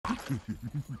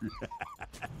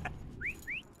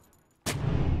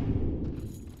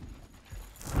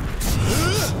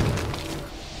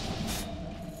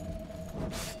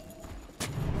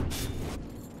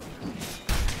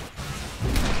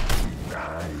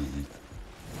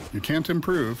You can't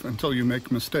improve until you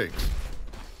make mistakes.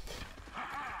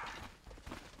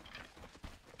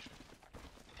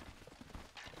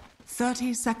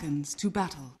 "30 seconds to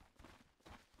battle."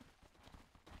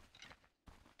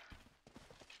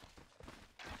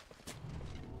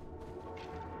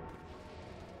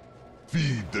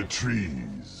 Feed the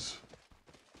trees.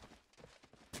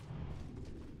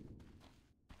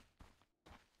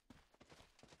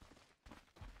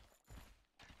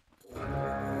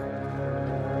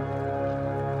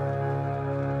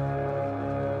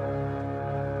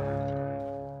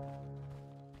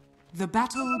 The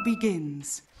battle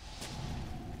begins.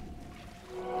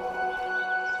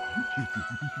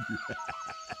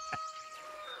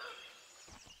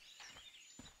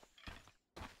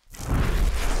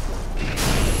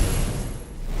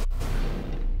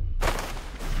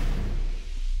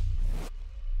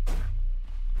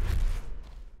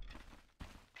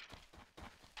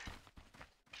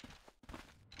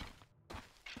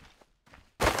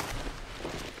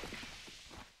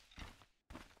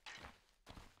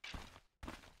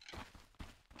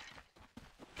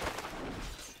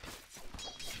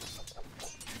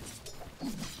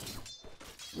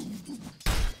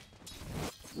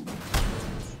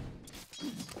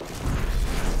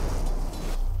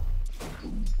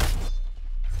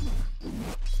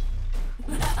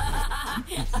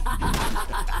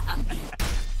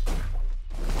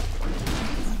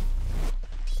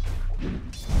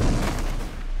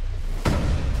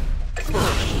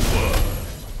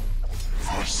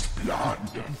 First blood.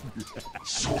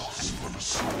 Source for the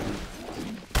soul.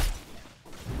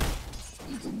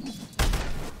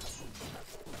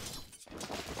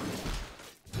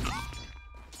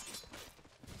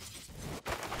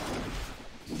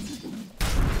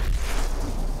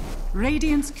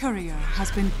 Radiant's courier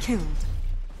has been killed.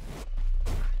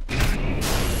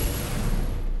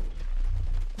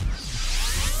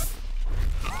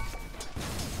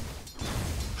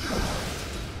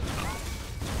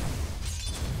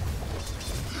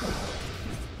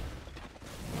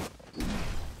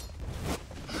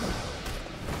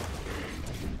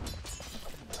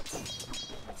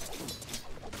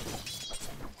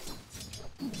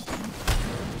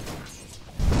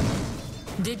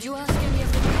 Did you ask any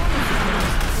of the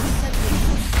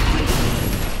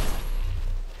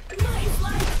My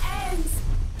life ends!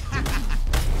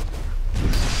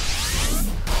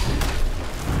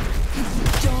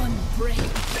 Dawn break.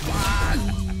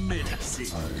 One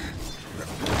medicine.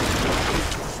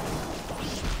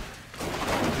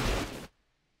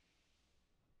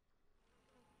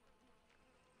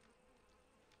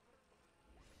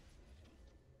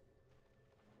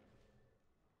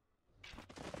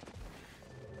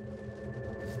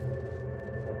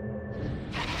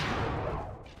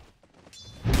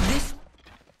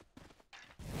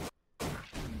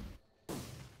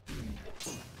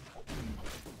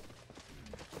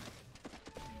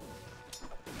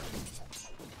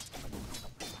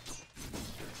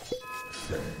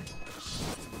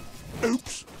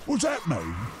 Oops, what's that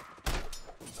mean?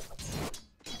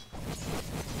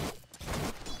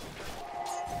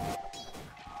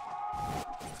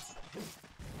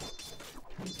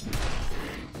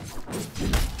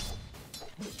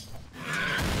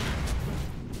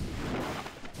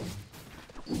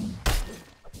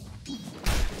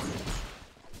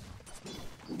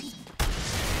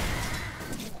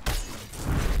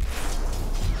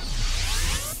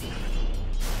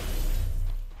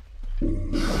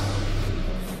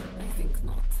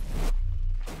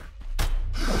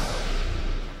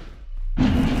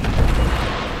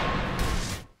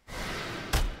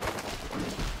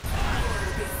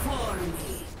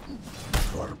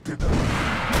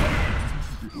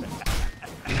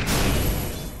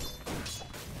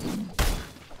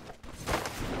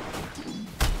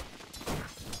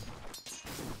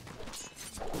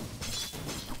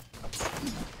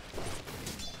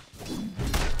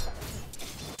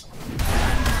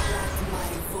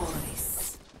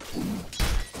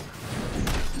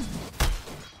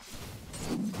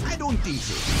 I don't think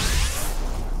so.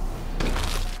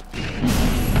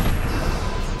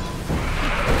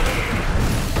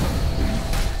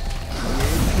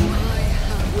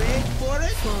 Wait for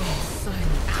it.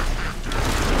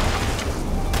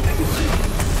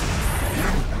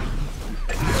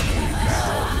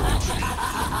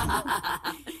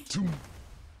 To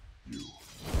you.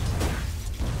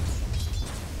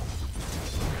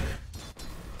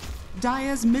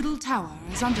 Dire's middle tower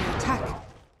is under attack.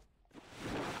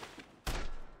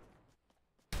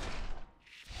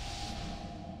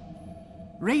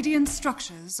 Radiant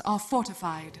structures are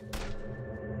fortified.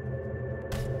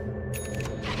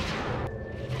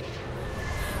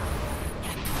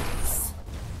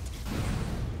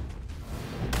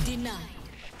 Denied.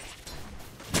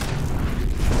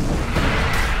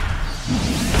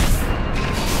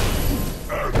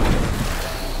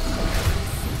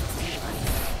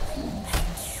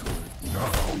 Now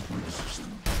resist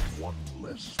one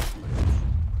less player.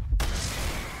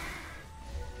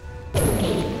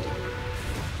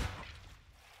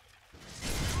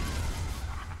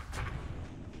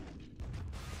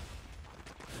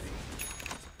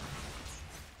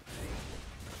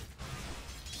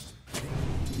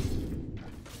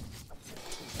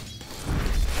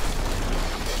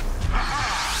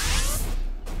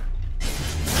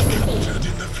 Captured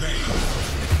in the flame.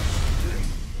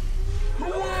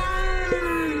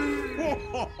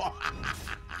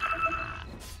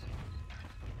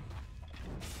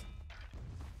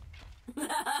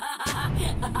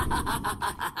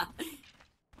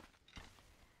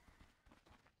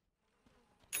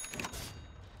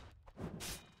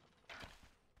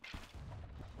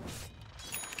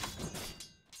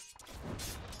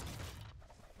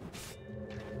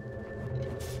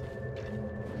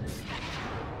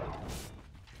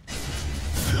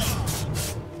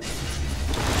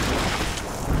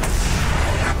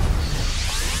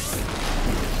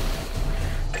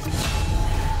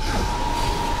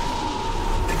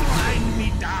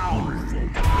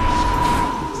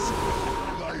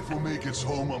 Life will make its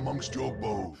home amongst your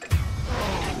bones.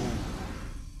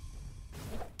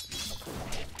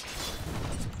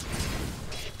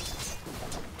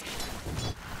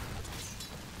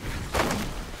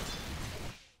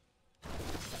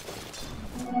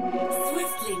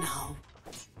 Swiftly now.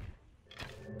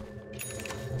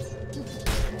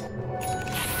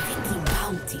 Seeking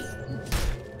bounty.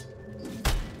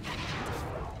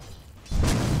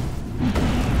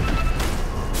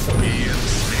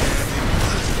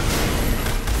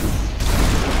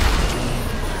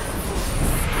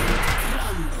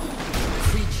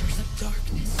 Creatures of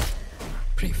darkness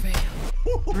prevail.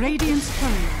 Radiant's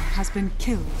courier has been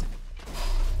killed.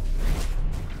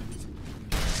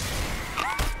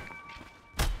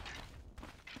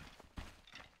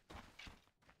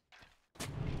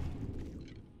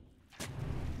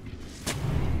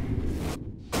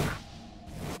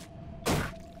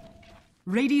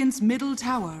 Radiant's middle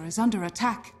tower is under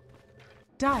attack.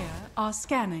 Dire are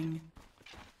scanning.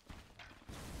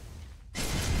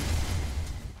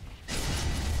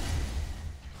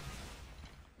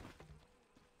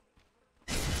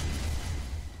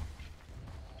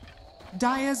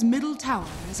 Dire's middle tower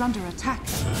is under attack.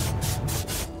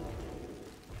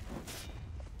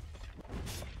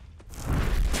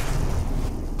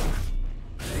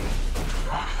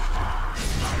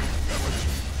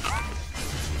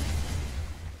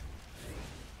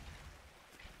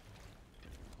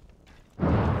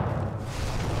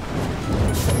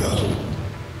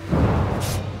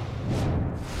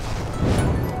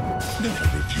 Never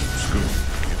refuse good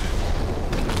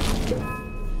given.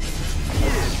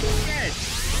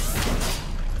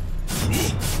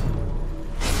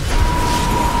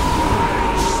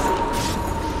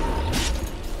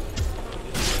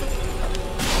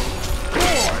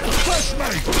 Fresh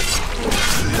mate!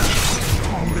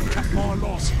 I'll recap my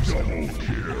losses. Double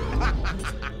kill.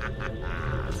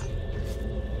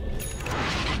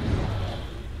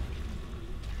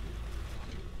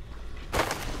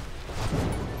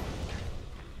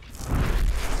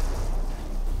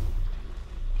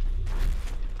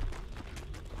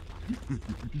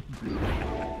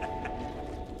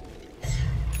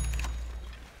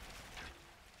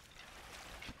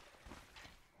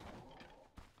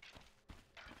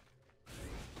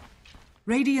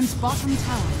 Radiant's bottom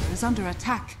tower is under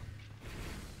attack.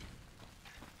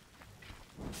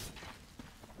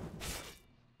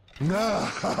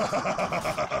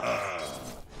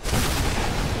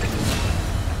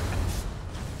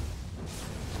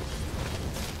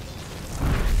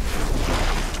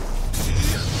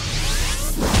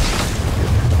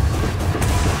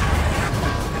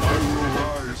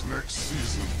 Next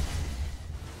season.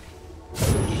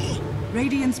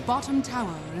 Radiant's bottom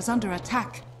tower is under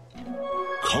attack.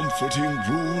 Comforting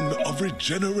rune of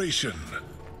regeneration.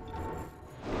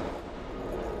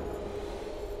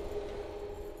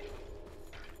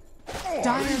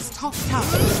 Dire's top tower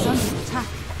is under attack.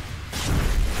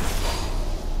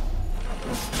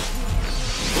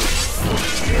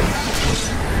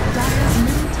 Dire's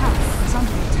middle tower is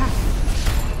under attack.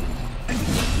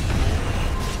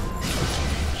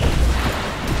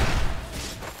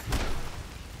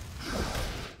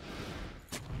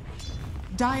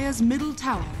 Dire's middle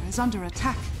tower is under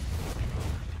attack.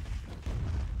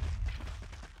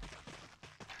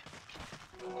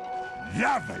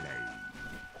 Lovely!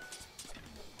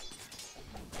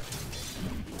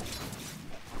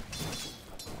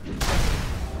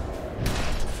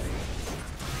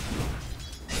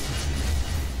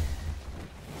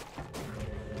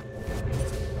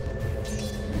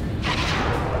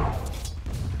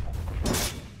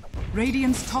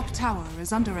 Radiant's top tower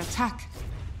is under attack.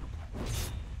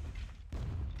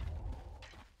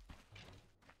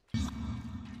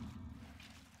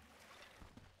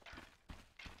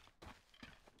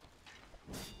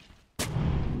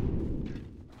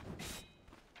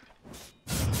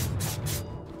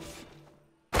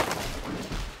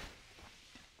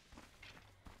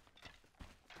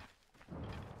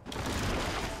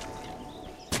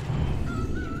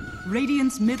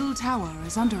 Radiant's middle tower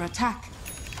is under attack.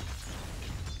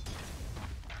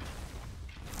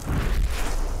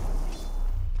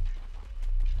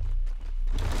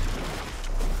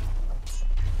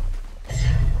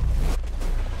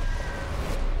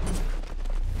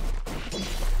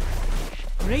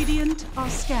 Radiant are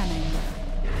scanning.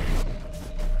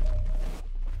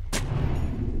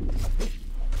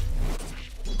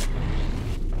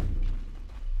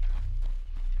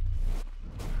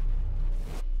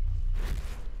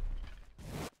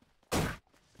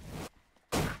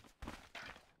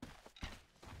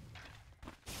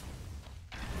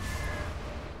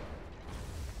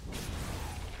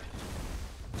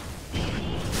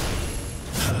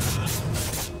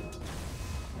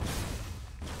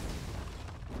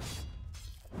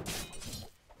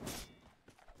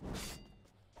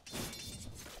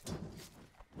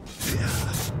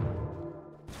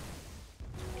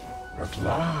 At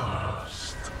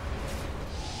last.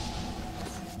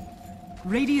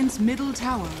 Radiant's middle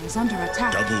tower is under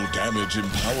attack. Double damage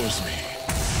empowers me.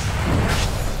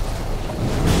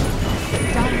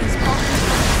 Dire's bottom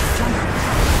tower is under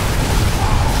attack.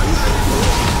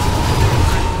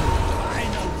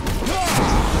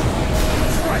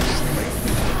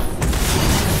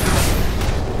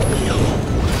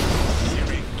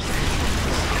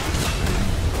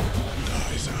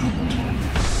 Dies out.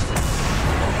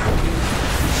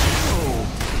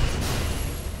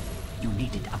 You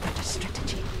needed a better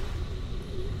strategy.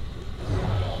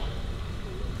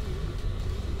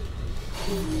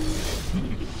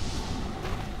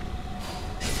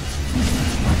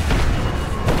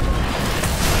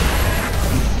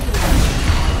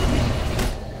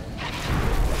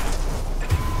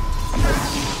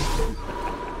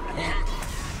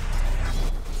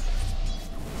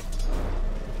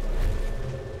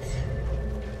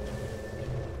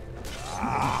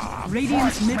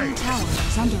 Radiant's middle tower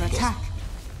is under attack.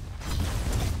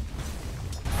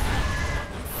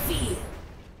 Fear.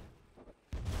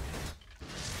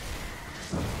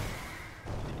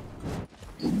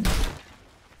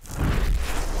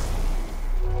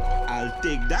 I'll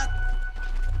take that.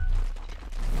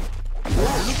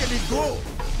 Whoa, look at it go!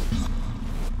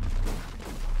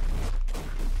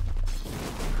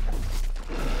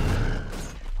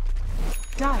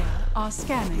 Dire are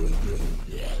scanning.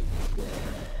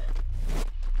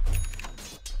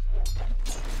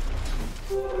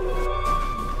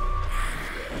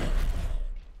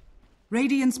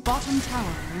 Radiant's bottom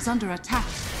tower is under attack.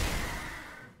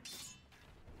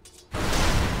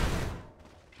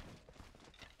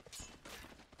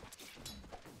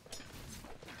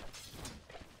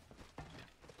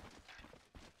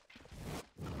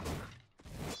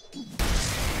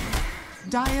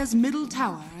 Dire's middle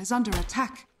tower is under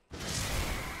attack.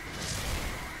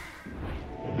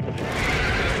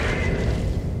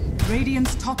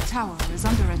 Radiant's top tower is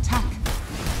under attack.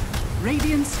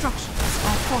 Radiant structures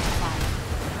are fortified.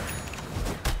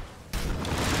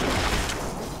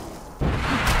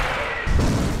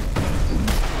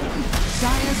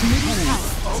 Dire's middle tower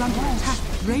is under attack.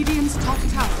 Radiant's top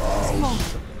tower is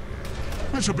falling.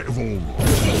 That's a bit of all.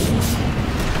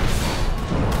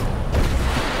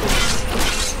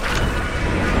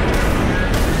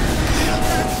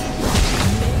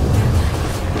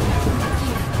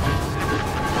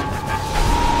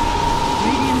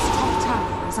 Radiant's top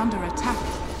tower is under attack.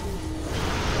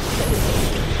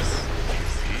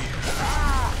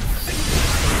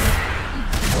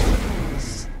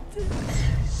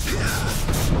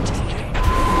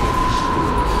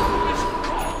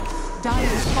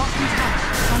 Dire's bottom tower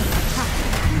is under attack.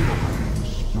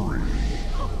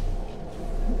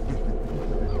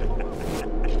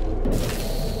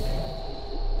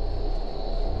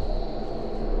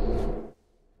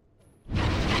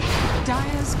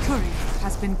 Dire's courier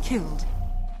has been killed.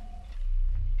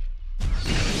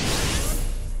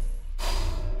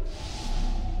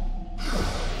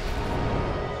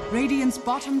 Radiant's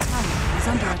bottom tower is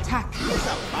under attack. He's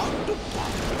about to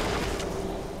pop.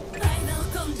 I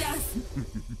welcome death.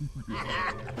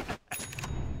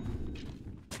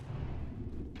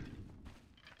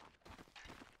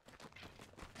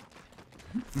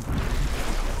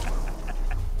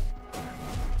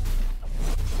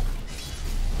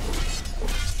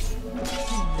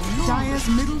 Dire's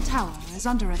middle tower is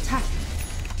under attack.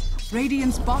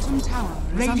 Radiant's bottom tower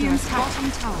is under attack. Radiant's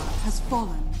bottom tower has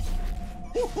fallen.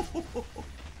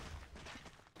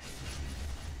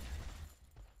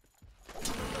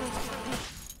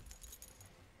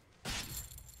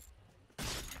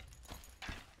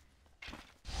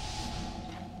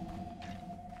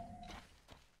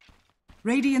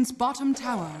 Radiant's bottom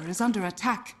tower is under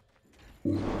attack.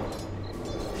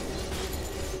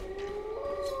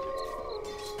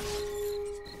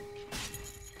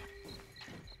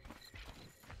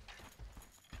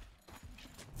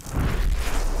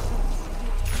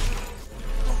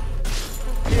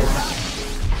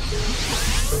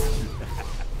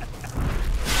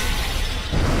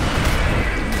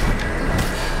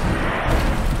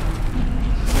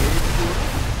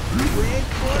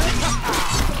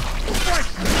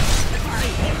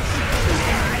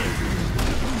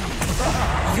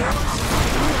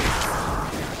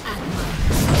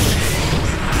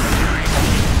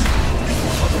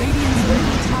 Radiant's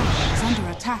middle tower is under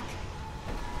attack.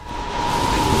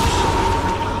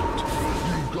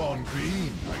 You've gone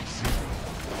green, I see.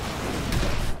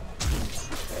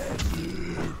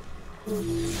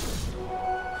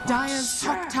 Dire's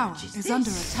top tower is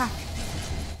under attack.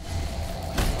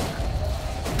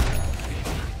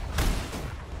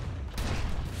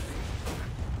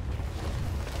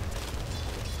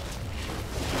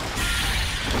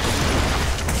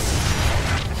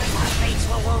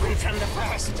 From the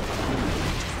first.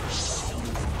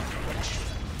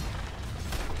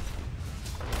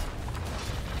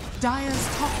 Dire's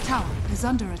top tower is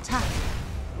under attack.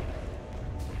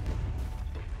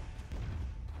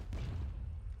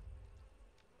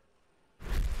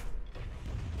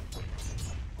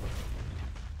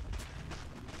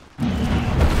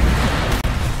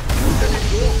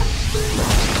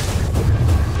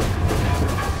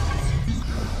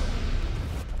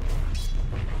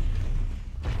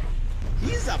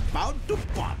 He's about to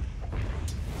pop.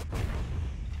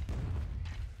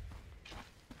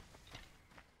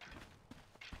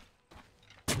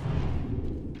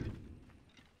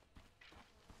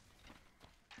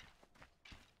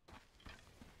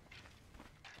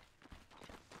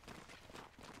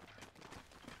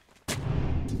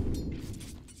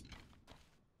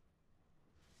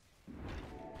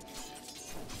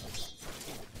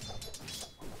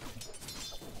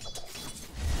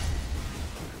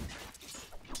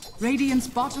 Radiant's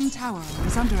bottom tower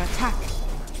is under attack.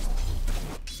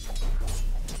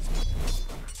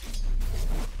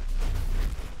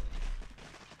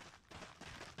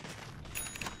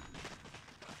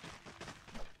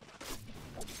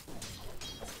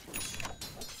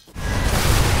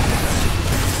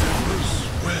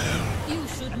 You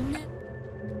should never.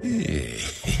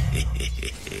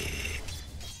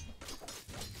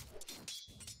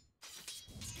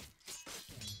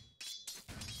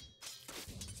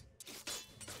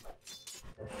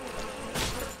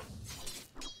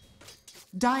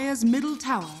 Dire's middle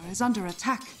tower is under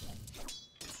attack.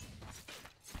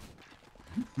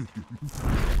 Oh,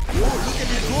 look at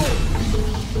it go.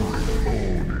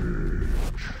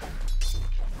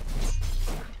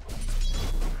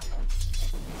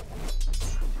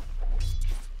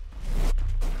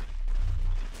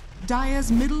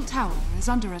 Dire's middle tower is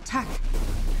under attack.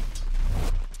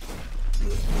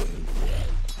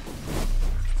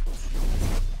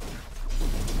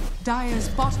 Dire's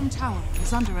bottom tower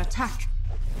is under attack.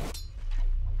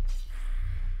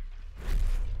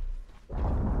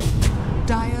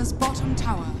 Dire's bottom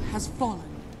tower has fallen.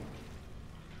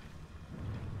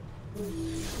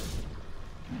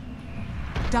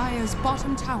 Dire's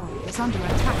bottom tower is under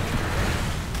attack.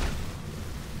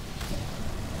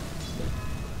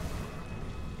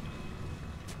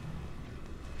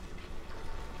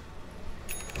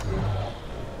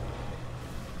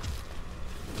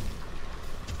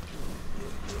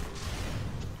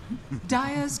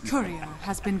 Dire's courier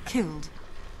has been killed.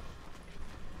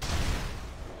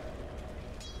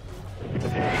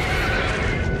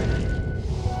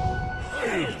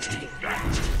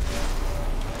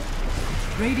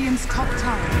 Radiant's top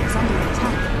tower is under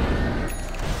attack.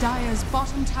 Dire's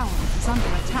bottom tower is under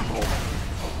attack.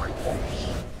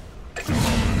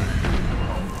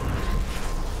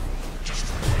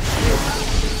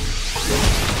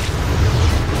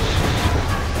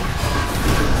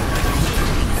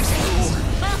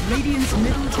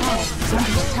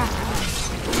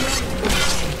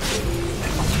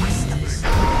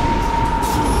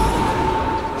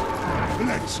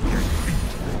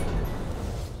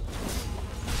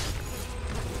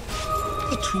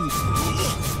 too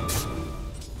slow.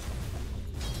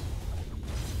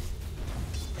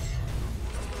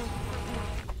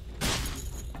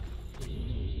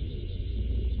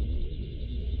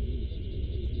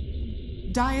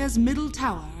 Dire's middle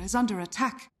tower is under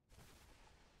attack.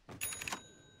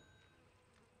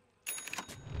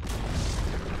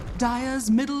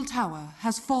 Dire's middle tower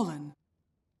has fallen.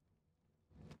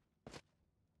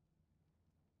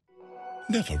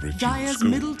 Never refuse Dire's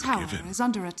gold middle tower given. is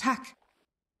under attack.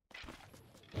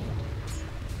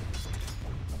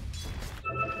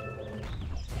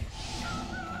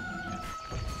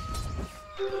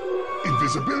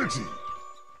 Invisibility.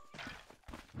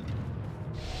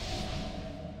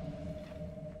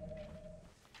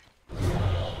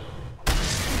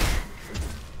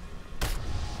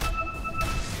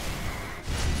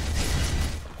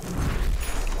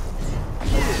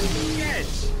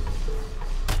 Yes.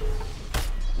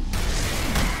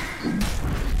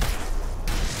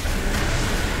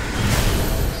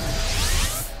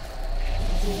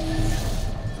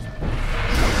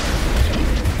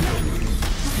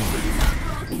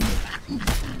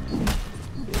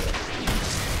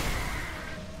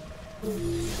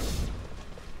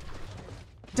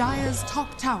 Dire's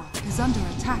top tower is under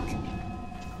attack.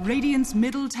 Radiant's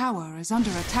middle tower is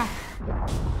under attack.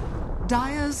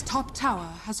 Dire's top tower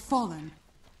has fallen.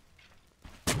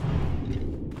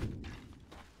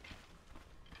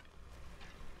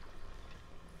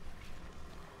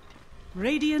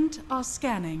 Radiant are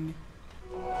scanning.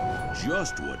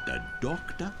 Just what the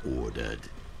doctor ordered.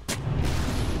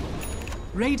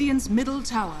 Radiant's middle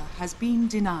tower has been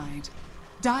denied.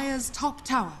 Dire's top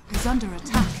tower is under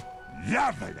attack.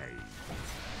 Lovely.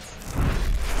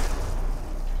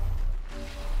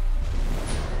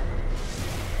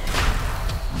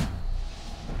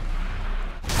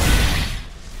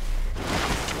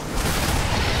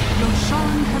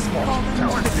 Roshan has fallen to the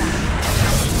ground.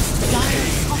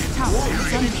 Dire's top tower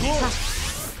is under attack.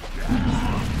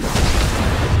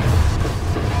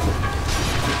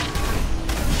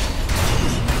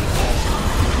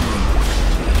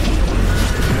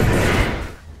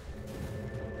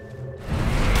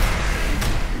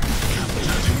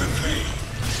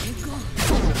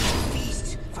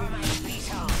 Feast for my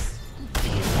beetles.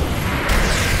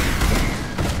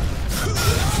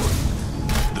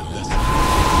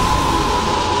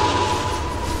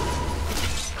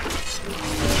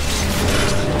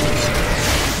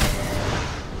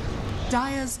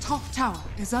 Dire's top tower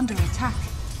is under attack.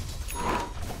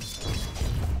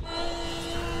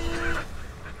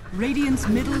 Radiant's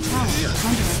middle tower is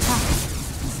under attack.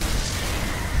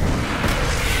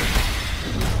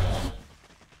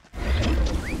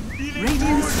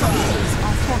 Radiant's structures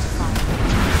are fortified.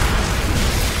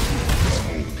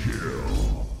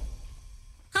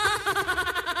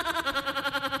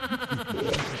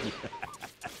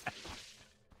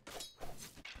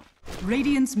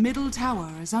 Radiant's middle tower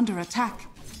is under attack.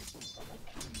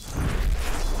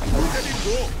 Look at it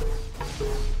go.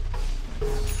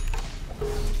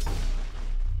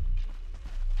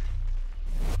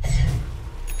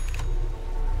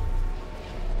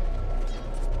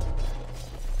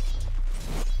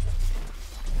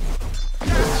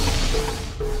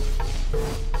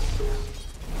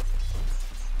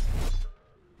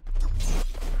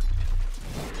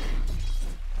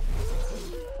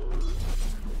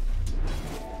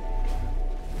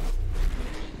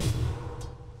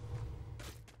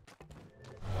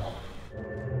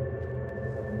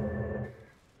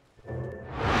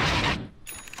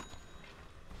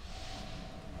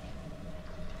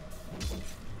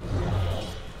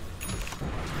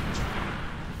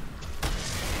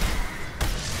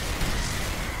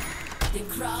 The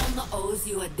crown owes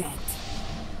you a debt.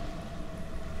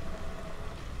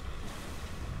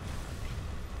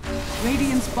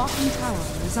 Radiant's bottom tower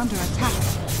is under attack.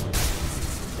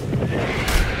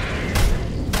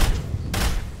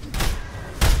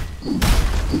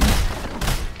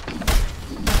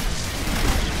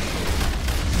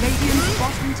 Radiant's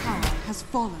bottom tower has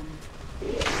fallen.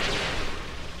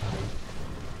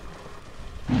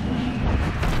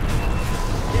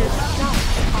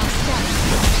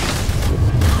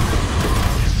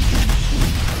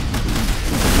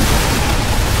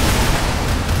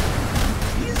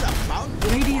 He's about to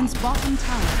Radiant's bottom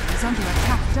tower is under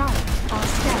attack. Dire are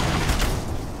scanning.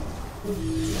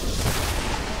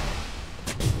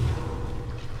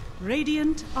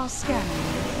 Radiant are scanning.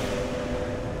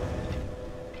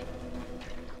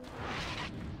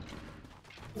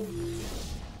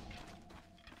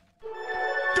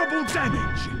 Double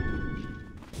damage.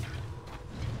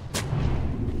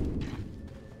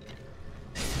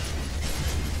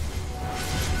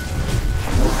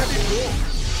 look at it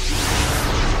go.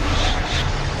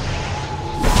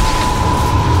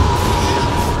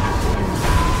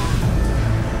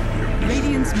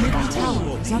 Radiant's middle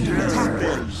tower is under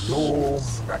attack. Your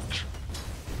match.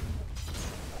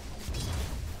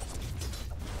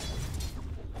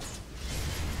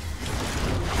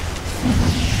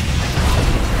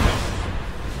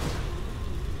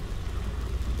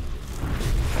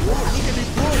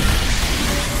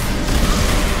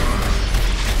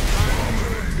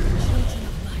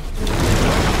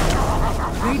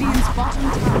 Radiant's bottom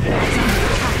tower is under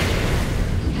attack.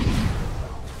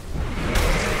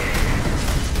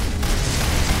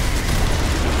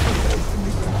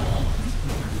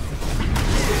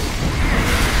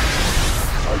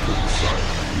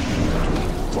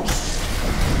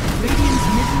 Radiant's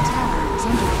middle tower is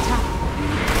under attack.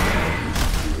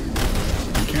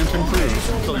 You can't improve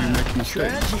until you make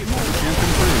mistakes. You can't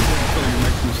improve until you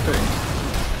make mistakes.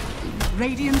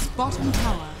 Radiant's bottom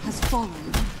tower has fallen.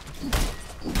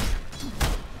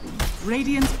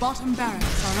 Radiant's bottom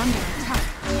barracks are under attack.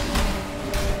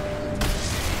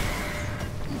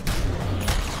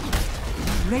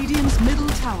 Radiant's middle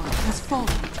tower has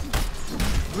fallen.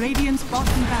 Radiant's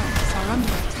bottom barracks are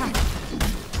under attack.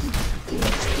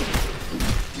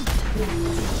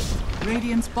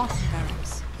 Radiant's bottom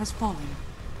barracks has fallen.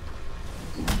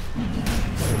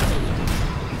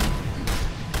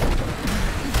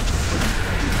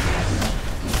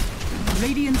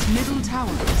 Radiant's middle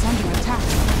tower is under attack.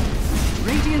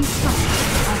 Radiant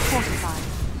structures are fortified.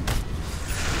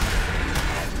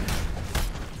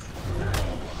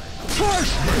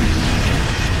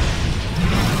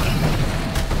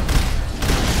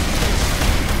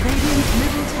 Radiant's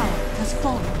middle tower has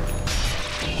fallen.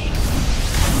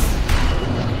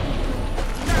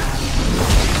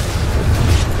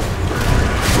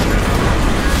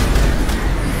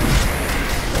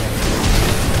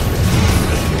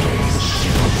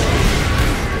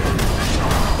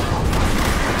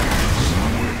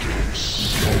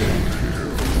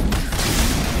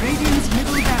 Radiant's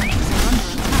middle barracks are under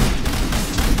attack.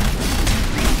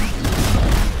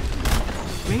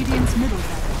 Radiant's middle barracks. Radiant's middle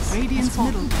barracks has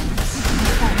fallen.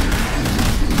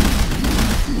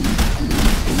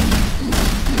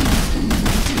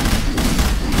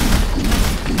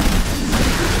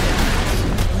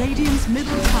 Radiant's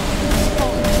middle tower has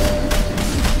fallen.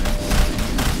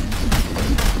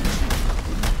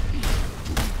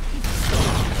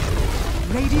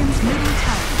 Radiant's middle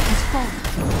tower has fallen.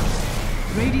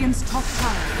 Radiant's top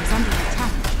tower is under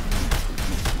attack.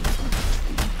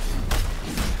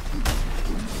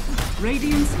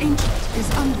 Radiant's ancient is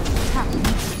under attack.